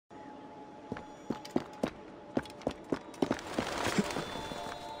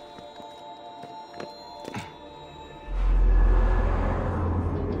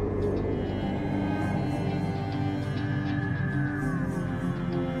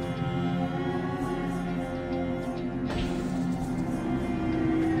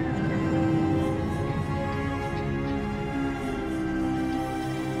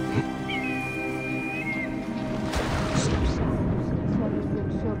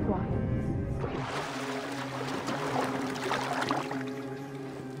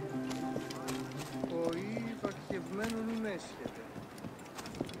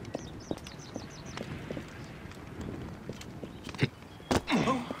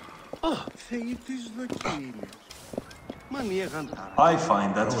I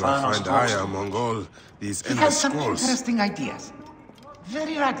find that Thanos I among all these He has endless some scrolls. interesting ideas.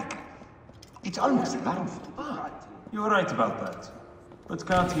 Very radical. It's almost powerful. You're right about that. But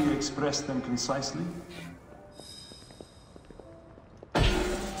can't he express them concisely?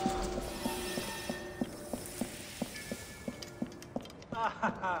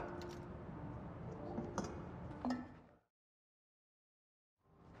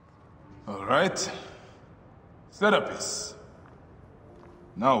 All right. Serapis.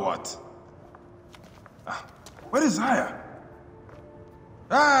 Now what? Where is Aya?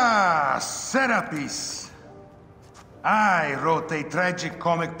 Ah, Serapis. I wrote a tragic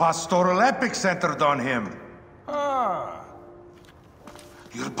comic pastoral epic centered on him. Ah.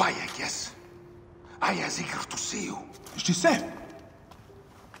 You're Bayek, yes? Aya's eager to see you. Is she safe?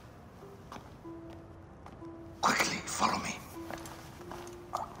 Quickly, follow me.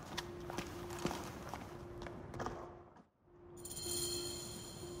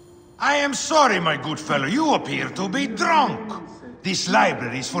 I am sorry, my good fellow. You appear to be drunk. This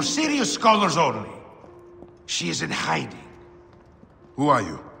library is for serious scholars only. She is in hiding. Who are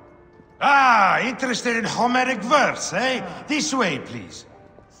you? Ah, interested in Homeric verse, eh? This way, please.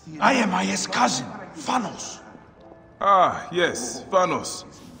 I am Aya's cousin, Phanos. Ah, yes, Thanos.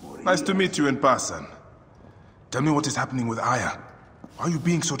 Nice to meet you in person. Tell me what is happening with Aya. Why are you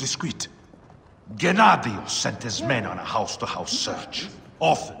being so discreet? Gennadios sent his men on a house-to-house search.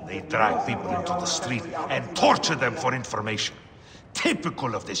 Often they drag people into the street and torture them for information.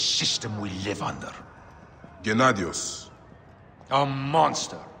 Typical of the system we live under. Gennadios. A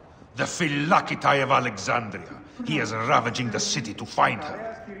monster. The Philokitai of Alexandria. He is ravaging the city to find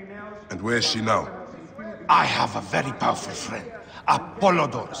her. And where is she now? I have a very powerful friend,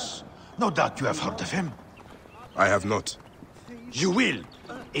 Apollodorus. No doubt you have heard of him. I have not. You will.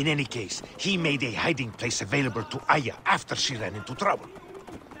 In any case, he made a hiding place available to Aya after she ran into trouble.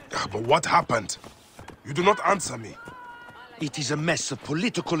 But what happened? You do not answer me. It is a mess of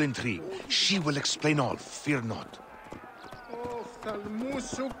political intrigue. She will explain all, fear not.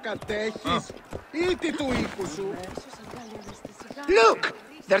 Look!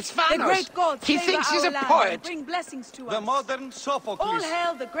 There's Phanos! The great god He thinks he's a poet! Bring blessings to us. The modern Sophocles. All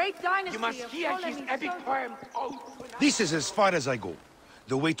hail the great dynasty You must of hear his Ptolemaic epic Egypt. poem. Oh. This is as far as I go.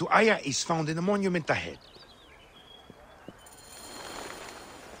 The way to Aya is found in the monument ahead.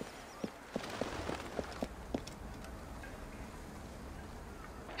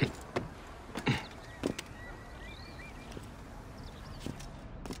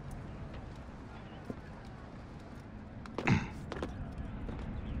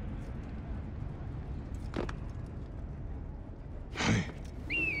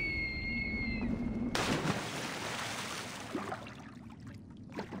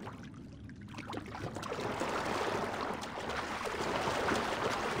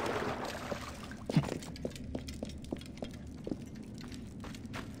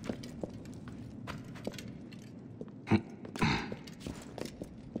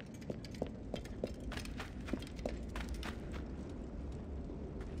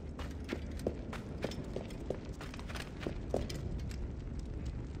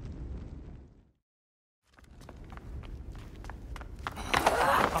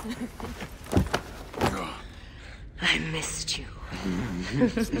 I missed you.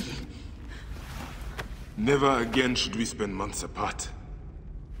 Never again should we spend months apart.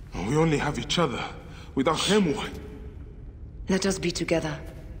 We only have each other. Without him, why? Let us be together.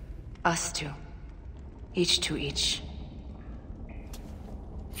 Us two. Each to each.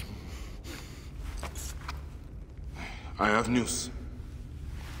 I have news.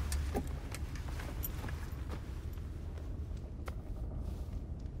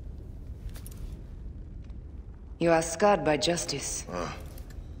 You are scarred by justice.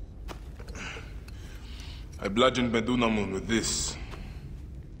 I bludgeoned Medunamun with this.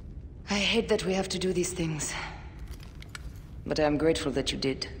 I hate that we have to do these things. But I am grateful that you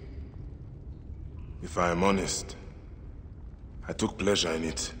did. If I am honest, I took pleasure in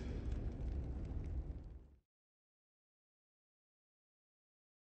it.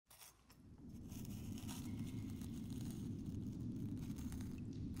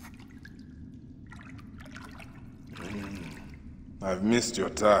 I've missed your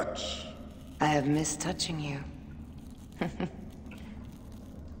touch. I have missed touching you.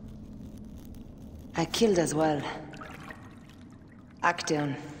 I killed as well.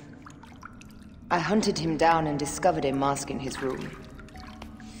 Actaeon. I hunted him down and discovered a mask in his room.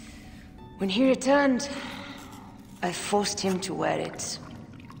 When he returned, I forced him to wear it.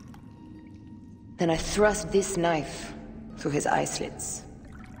 Then I thrust this knife through his eye slits.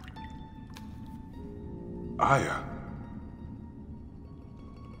 Aya.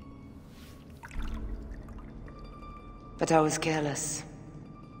 But I was careless.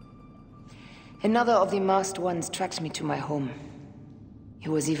 Another of the masked ones tracked me to my home. It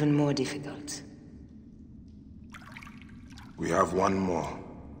was even more difficult. We have one more.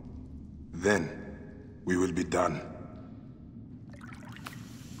 Then, we will be done.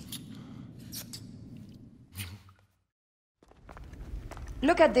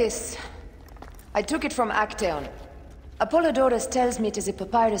 Look at this. I took it from Actaeon. Apollodorus tells me it is a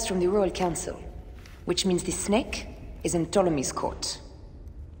papyrus from the Royal Council, which means the snake is in Ptolemy's court.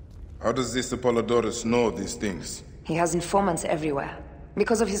 How does this Apollodorus know these things? He has informants everywhere,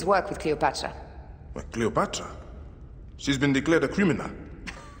 because of his work with Cleopatra. But Cleopatra? She's been declared a criminal.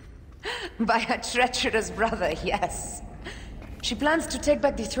 By her treacherous brother, yes. She plans to take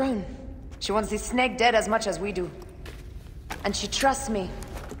back the throne. She wants the snake dead as much as we do. And she trusts me.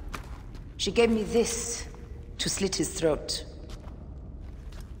 She gave me this to slit his throat.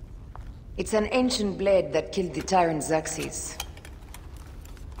 It's an ancient blade that killed the tyrant Xerxes.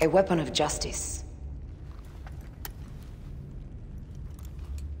 A weapon of justice.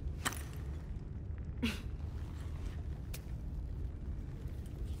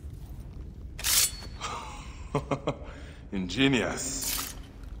 Ingenious.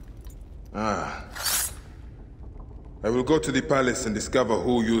 I will go to the palace and discover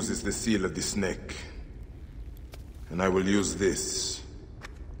who uses the seal of the snake. And I will use this.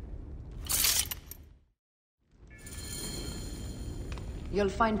 You'll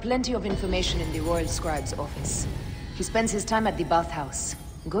find plenty of information in the Royal Scribe's office. He spends his time at the bathhouse.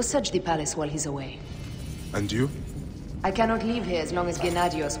 Go search the palace while he's away. And you? I cannot leave here as long as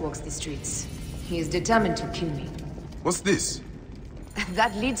Gennadios walks the streets. He is determined to kill me. What's this?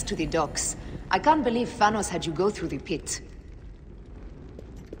 That leads to the docks. I can't believe Thanos had you go through the pit.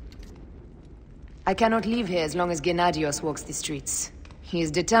 I cannot leave here as long as Gennadios walks the streets. He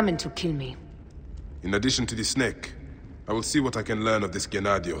is determined to kill me. In addition to the snake, I will see what I can learn of this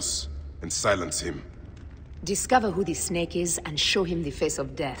Gennadios and silence him. Discover who the snake is and show him the face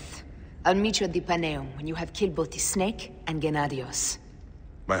of death. I'll meet you at the Paneum when you have killed both the snake and Gennadios.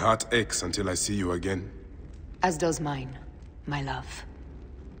 My heart aches until I see you again. As does mine, my love.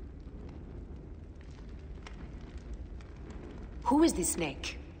 Who is the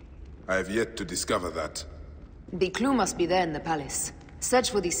snake? I have yet to discover that. The clue must be there in the palace.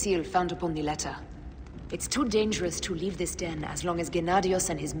 Search for the seal found upon the letter. It's too dangerous to leave this den as long as Gennadios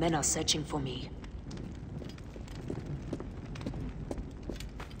and his men are searching for me.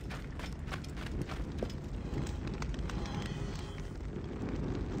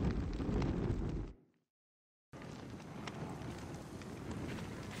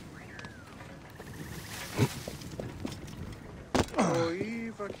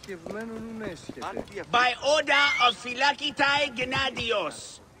 By order of Philakitai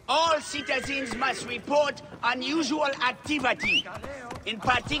Gennadios, all citizens must report unusual activity. In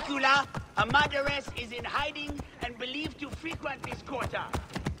particular, a murderess is in hiding and believed to frequent this quarter.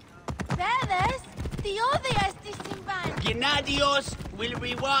 Gennadios will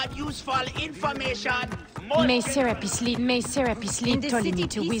reward useful information. May Serapis lead Ptolemy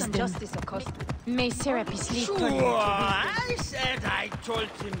to wisdom. May Serapis lead Ptolemy to wisdom. I said I told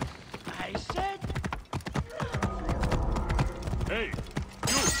him. I said. Hey,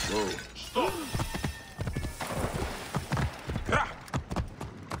 you! Whoa. Stop!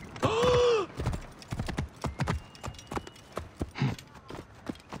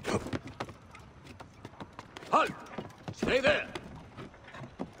 Halt! Stay there!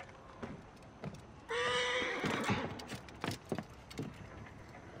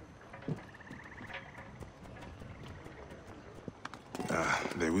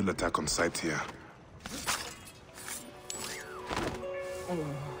 They will attack on sight here.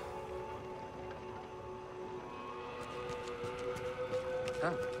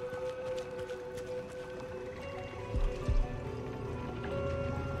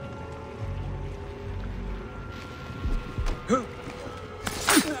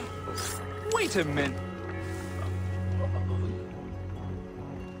 Wait a minute.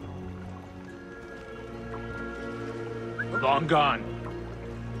 Long gone.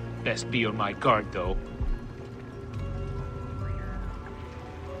 Best be on my guard, though.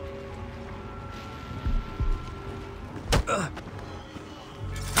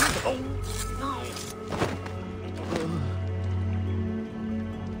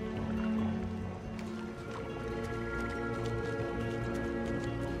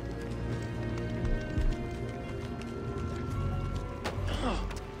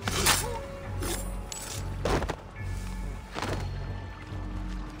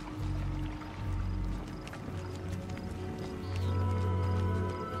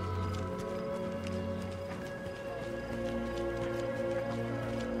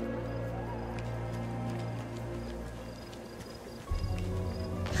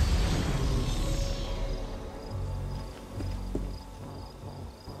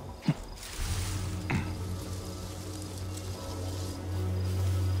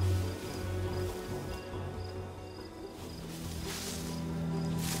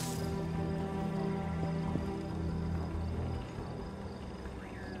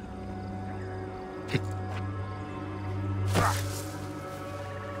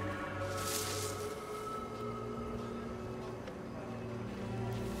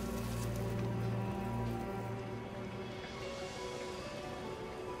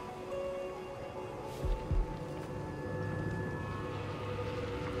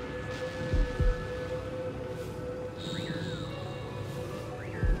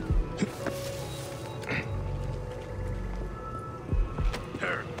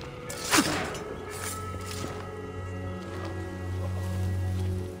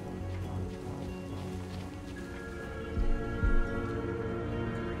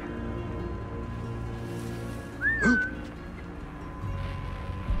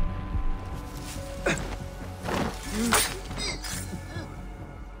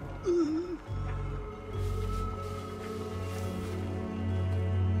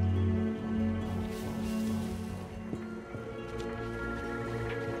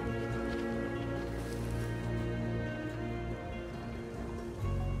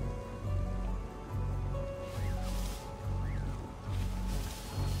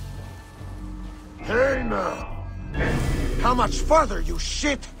 Hey now! How much further, you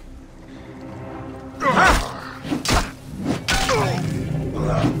shit?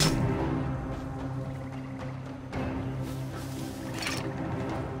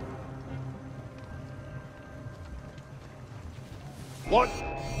 What?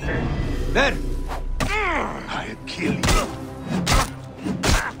 There! I'll kill you.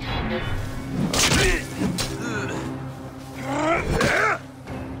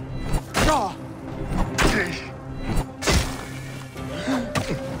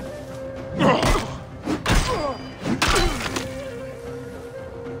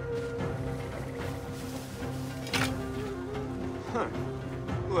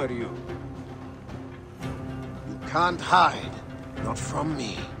 Who are you? You can't hide. Not from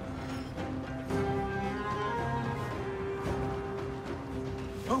me.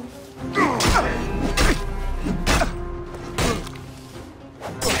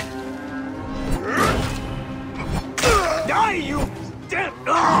 Die, you damn...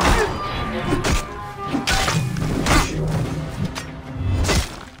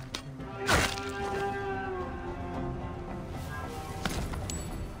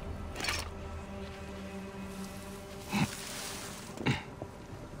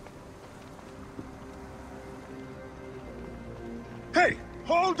 Hey!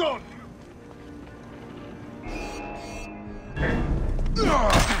 Hold on!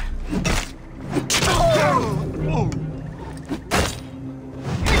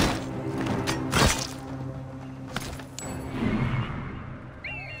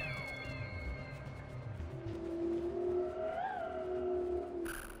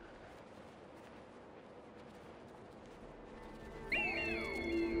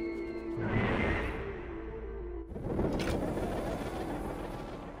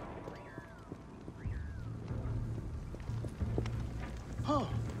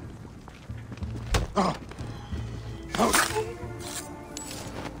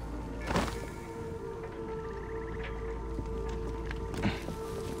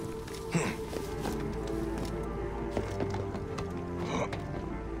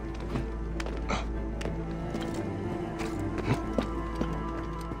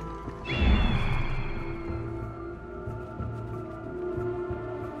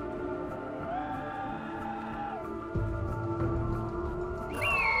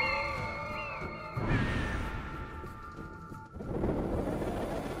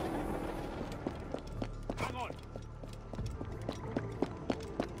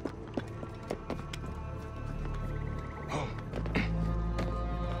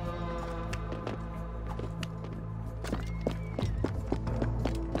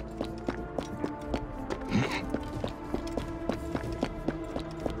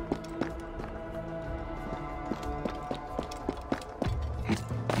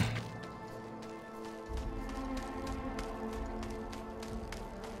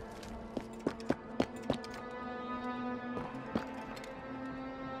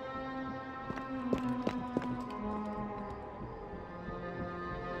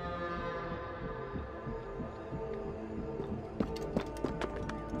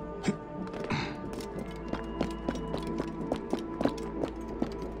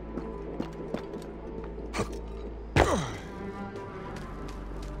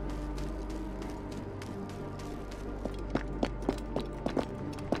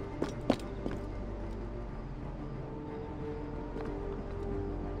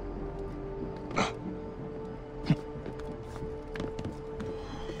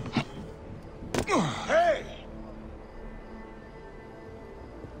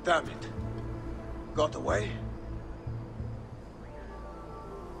 Damn it. Got away?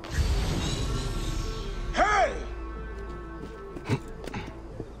 Hey!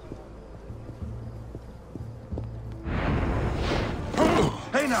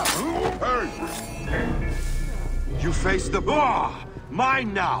 Hey now! Hey! You face the bar!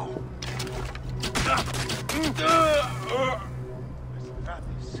 Mine now!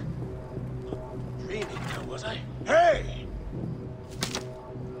 Dreaming now, was I? Hey!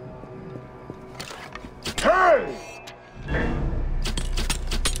 Hey!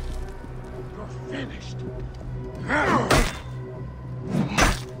 You're finished.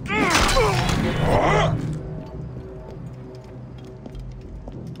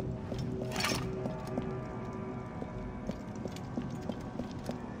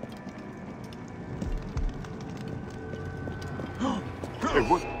 Hey,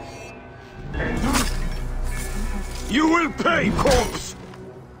 what? You will pay, corpse!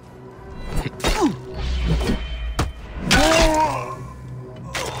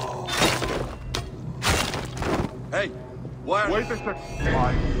 Hey, why? Wait a second.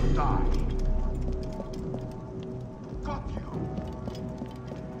 I die.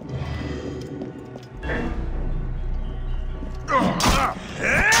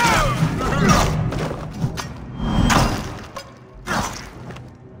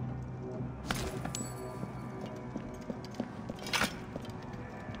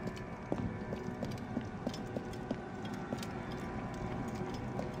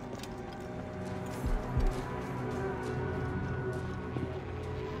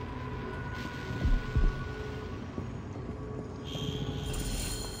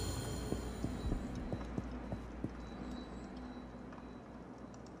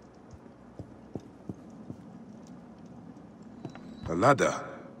 A ladder?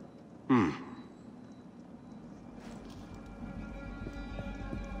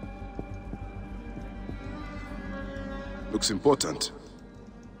 Looks important.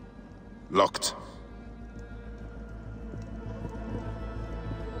 Locked.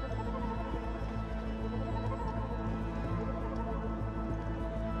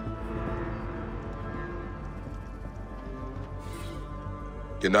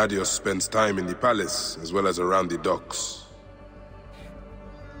 Gennadios spends time in the palace, as well as around the docks.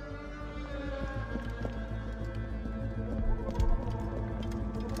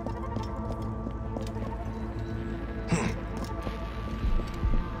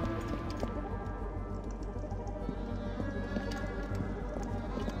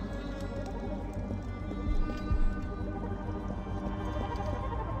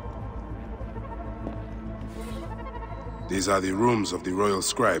 These are the rooms of the royal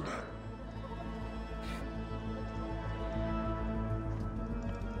scribe.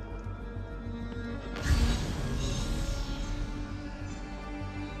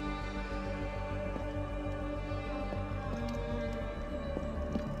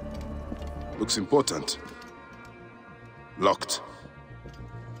 Looks important. Locked.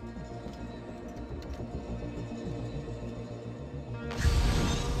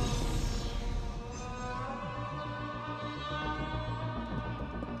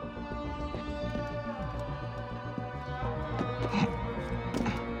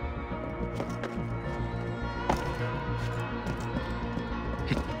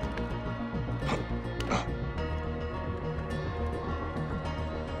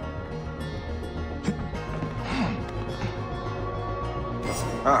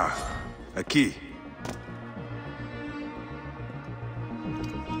 Ah, a key.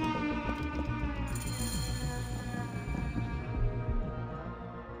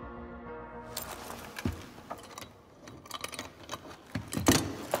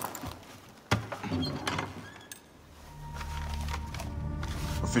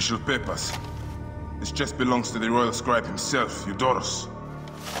 Official papers. This chest belongs to the royal scribe himself, Eudoros.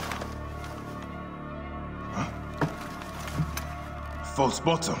 False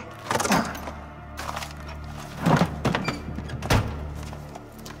bottom.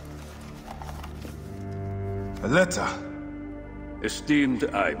 A letter. Esteemed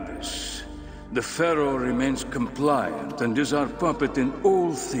Ibis, the Pharaoh remains compliant and is our puppet in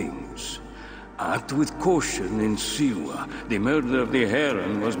all things. Act with caution in Siwa. The murder of the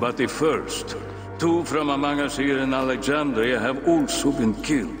Heron was but the first. 2 from among us here in Alexandria have also been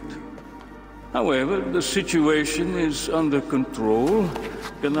killed. However, the situation is under control.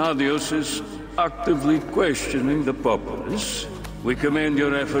 Gennadios is actively questioning the populace. We commend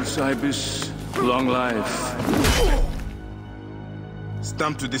your efforts, Ibis. Long life.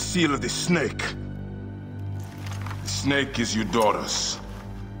 Stamped with the seal of the snake. The snake is Eudoros,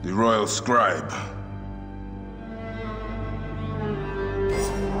 the royal scribe.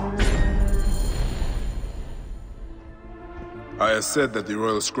 Aya said that the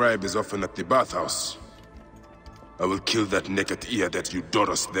royal scribe is often at the bathhouse. I will kill that naked ear that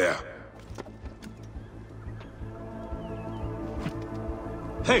Eudoros there.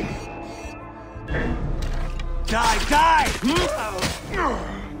 Hey! Die!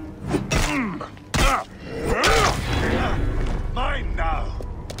 Mine now!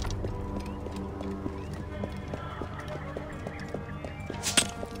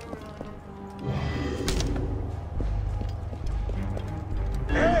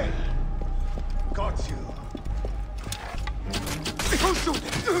 Hey! Got you!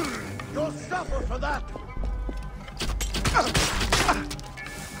 You'll suffer for that!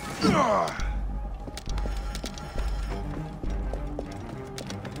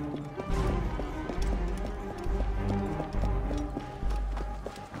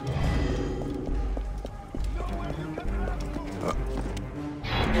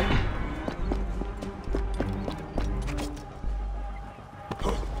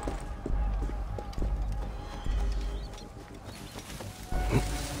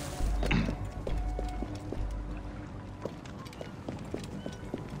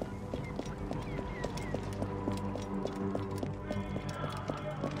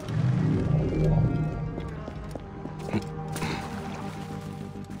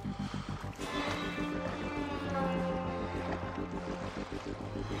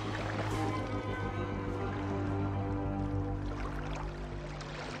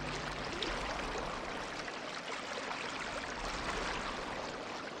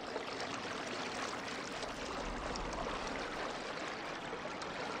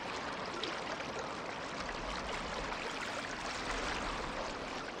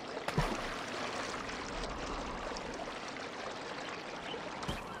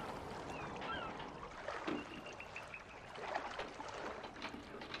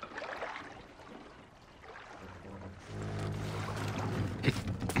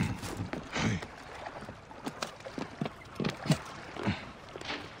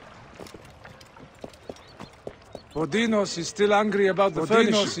 Vodinos is still angry about the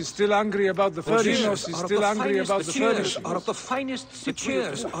furniture. Is still angry about the furniture. Is still angry about the furniture. Are of the finest. The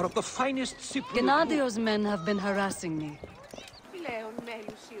chairs are of the finest. Gennadio's men have been harassing me.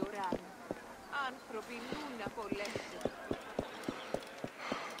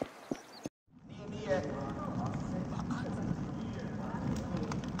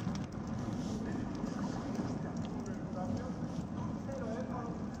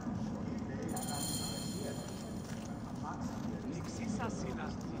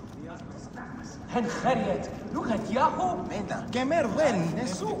 Hen Harriet, look at Yahoo! Gemer wearing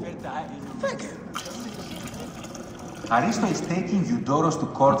Nesu. Aristo is taking Eudoros to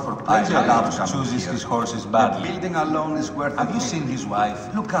court for pleasure. Chooses his horses badly. Building alone is worth. Have you seen his wife?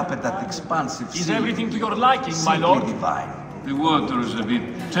 Look up at that expansive sea. Is everything to your liking, my lord? Divine. The water is a bit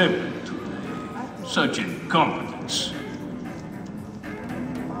tepid today. Such incompetence.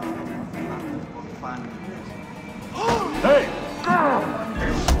 Hey!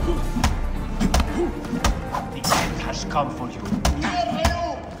 The end has come for you.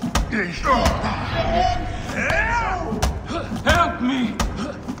 Help me!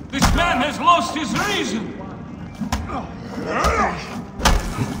 This man has lost his reason!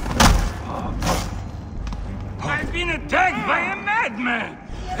 I've been attacked by a madman!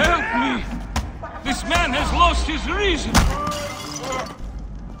 Help me! This man has lost his reason!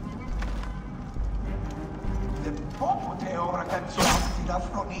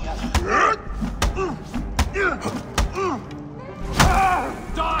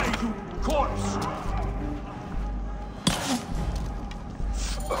 Die, you corpse!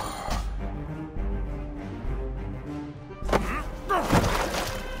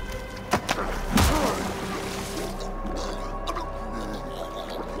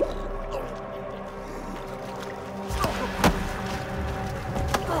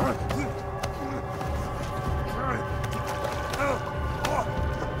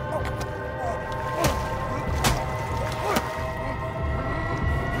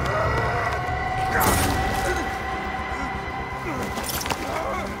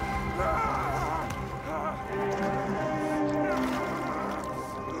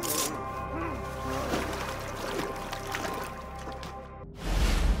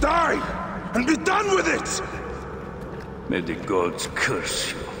 Die! And be done with it! May the gods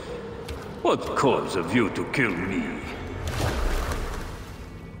curse you. What cause have you to kill me?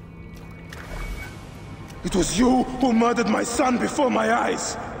 It was you who murdered my son before my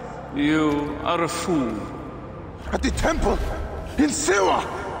eyes! You are a fool. At the temple! In Siwa!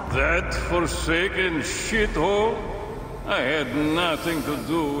 That forsaken shithole? I had nothing to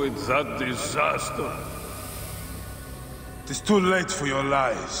do with that disaster. It is too late for your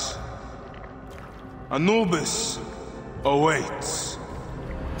lies. Anubis awaits.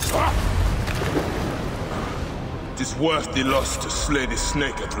 It is worth the loss to slay the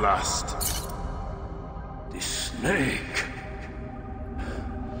snake at last. The snake?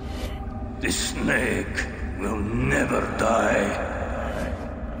 The snake will never die.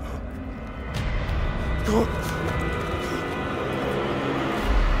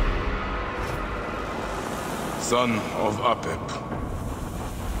 Son of Apep,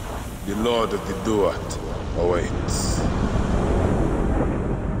 the Lord of the Duat awaits.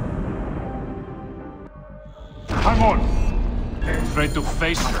 Come on! Afraid to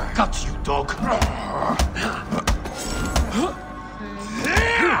face me? Cut you, dog!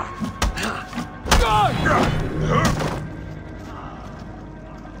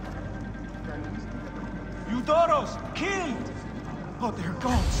 Eudoros, killed! Oh, they're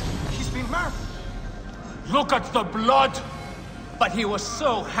gods. He's been murdered. Look at the blood! But he was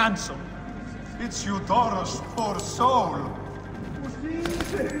so handsome. It's Eudoros, poor soul.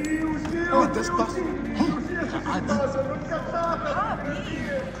 Oh, this does...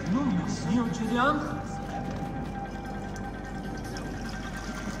 No, Monsieur Julian.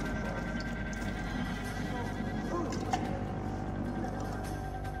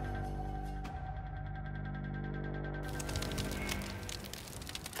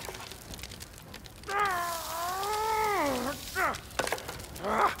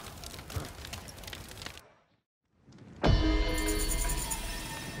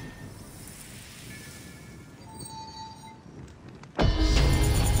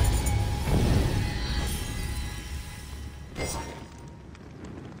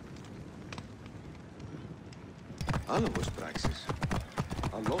 Άνομος πράξεις.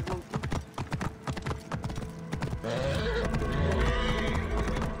 Αλόγων του.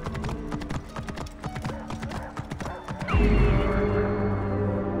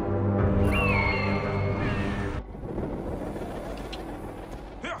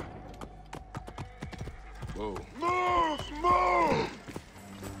 Whoa. Move! Move!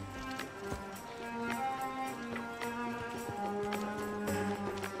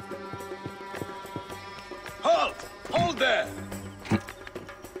 Halt! Hold there!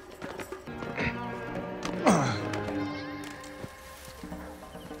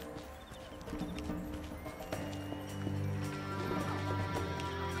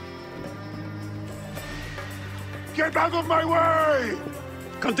 Get out of my way!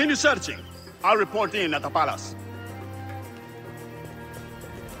 Continue searching. I'll report in at the palace.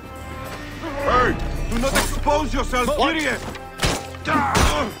 Hey! Do not expose yourself, idiot!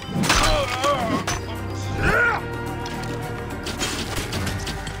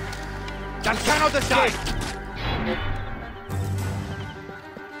 That cannot escape!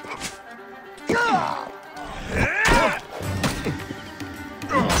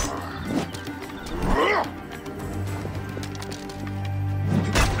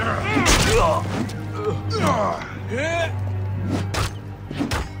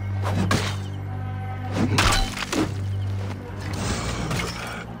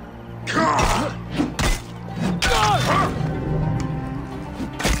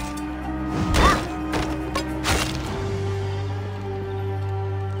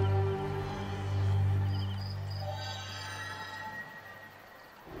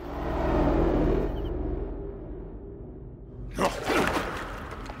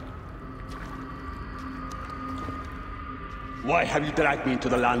 Why have you dragged me into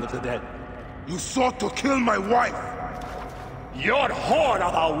the land of the dead? You sought to kill my wife! Your whore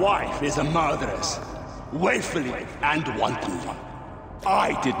of a wife is a murderess, willfully and wantonly.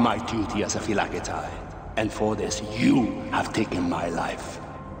 I did my duty as a Philakitai, and for this you have taken my life.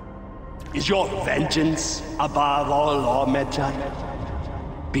 Is your vengeance above all law, Medjay?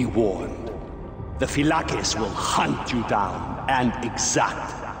 Be warned, the Philakis will hunt you down and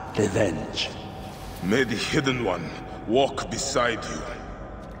exact revenge. May the Hidden One walk beside you.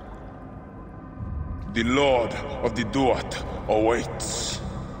 The Lord of the Duat awaits.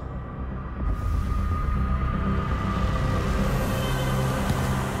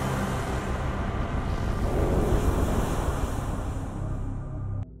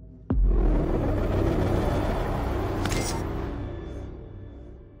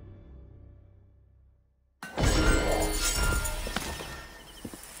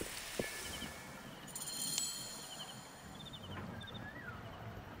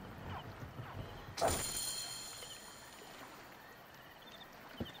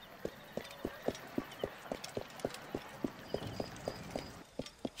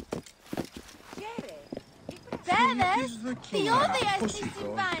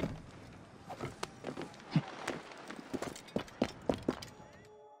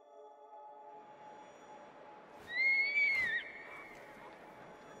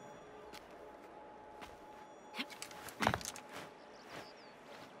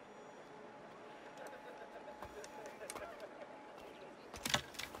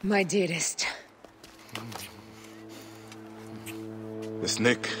 My dearest. The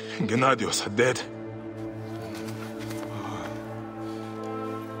snake, Gennadios, are dead.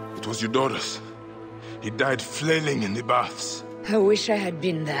 It was Eudorus. He died flailing in the baths. I wish I had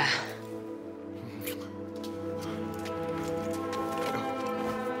been there.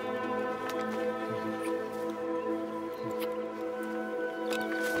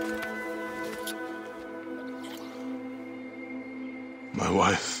 My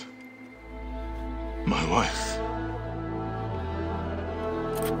wife. My wife.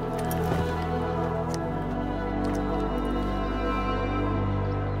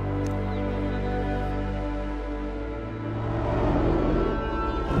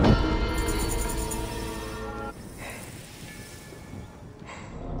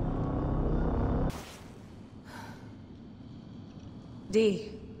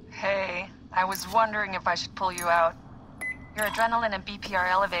 Dee. Hey, I was wondering if I should pull you out. Your adrenaline and BP are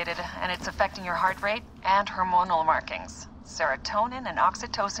elevated, and it's affecting your heart rate and hormonal markings. Serotonin and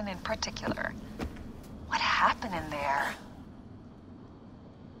oxytocin in particular. What happened in there?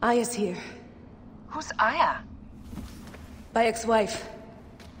 Aya's here. Who's Aya? Bayek's wife.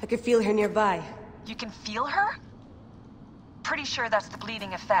 I could feel her nearby. You can feel her? Pretty sure that's the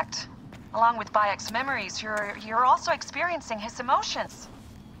bleeding effect. Along with Bayek's memories, you're also experiencing his emotions.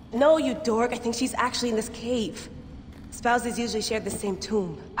 No, you dork. I think she's actually in this cave. Spouses usually share the same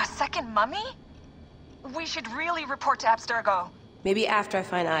tomb. A second mummy? We should really report to Abstergo. Maybe after I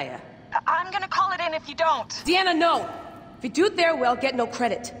find Aya. I'm gonna call it in if you don't. Deanna, no! If you do it there, well, get no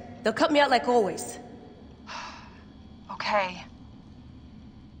credit. They'll cut me out like always. Okay.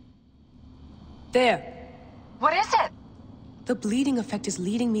 There. What is it? The bleeding effect is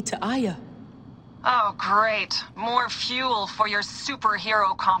leading me to Aya. Oh, great. More fuel for your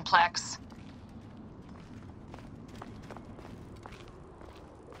superhero complex.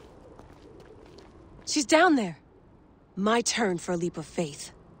 She's down there. My turn for a leap of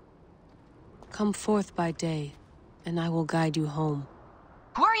faith. Come forth by day, and I will guide you home.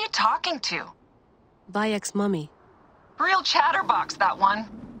 Who are you talking to? Bayek's mummy. Real chatterbox, that one.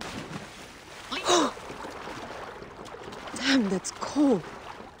 Damn, that's cold.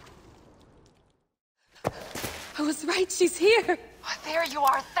 I was right, she's here. Oh, there you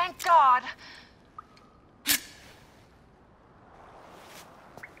are, thank God.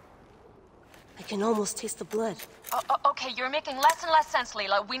 I can almost taste the blood. Okay, you're making less and less sense,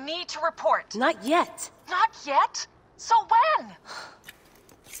 Layla. We need to report. Not yet. Not yet? So when?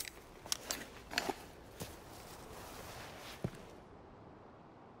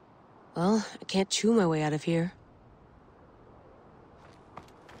 Well, I can't chew my way out of here.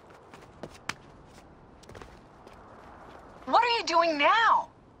 What are you doing now?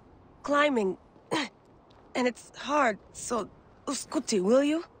 Climbing. And it's hard, so... Uskuti, will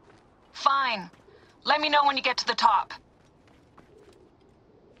you? Fine. Let me know when you get to the top.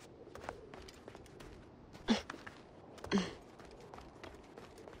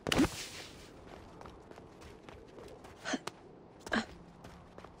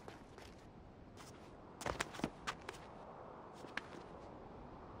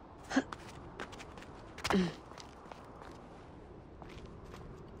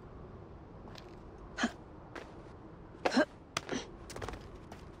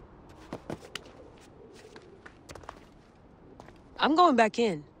 I'm going back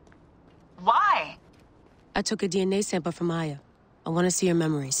in. Why? I took a DNA sample from Aya. I want to see her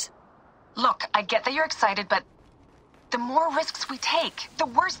memories. Look, I get that you're excited, but the more risks we take, the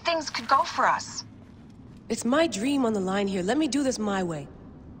worse things could go for us. It's my dream on the line here. Let me do this my way.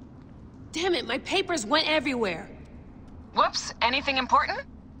 Damn it, my papers went everywhere. Whoops, anything important?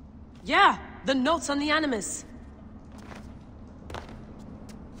 Yeah, the notes on the Animus.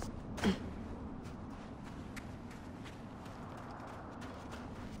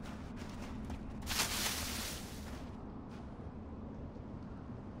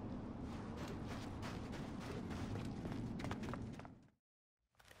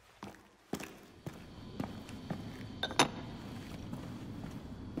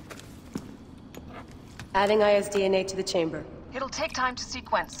 Adding Aya's DNA to the chamber. It'll take time to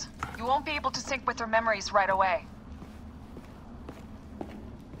sequence. You won't be able to sync with her memories right away.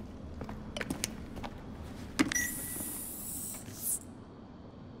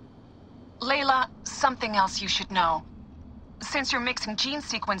 Layla, something else you should know. Since you're mixing gene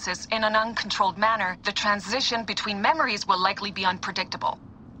sequences in an uncontrolled manner, the transition between memories will likely be unpredictable.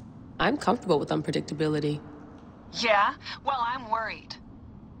 I'm comfortable with unpredictability. Yeah? Well, I'm worried.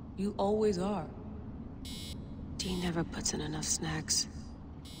 You always are. Dee never puts in enough snacks.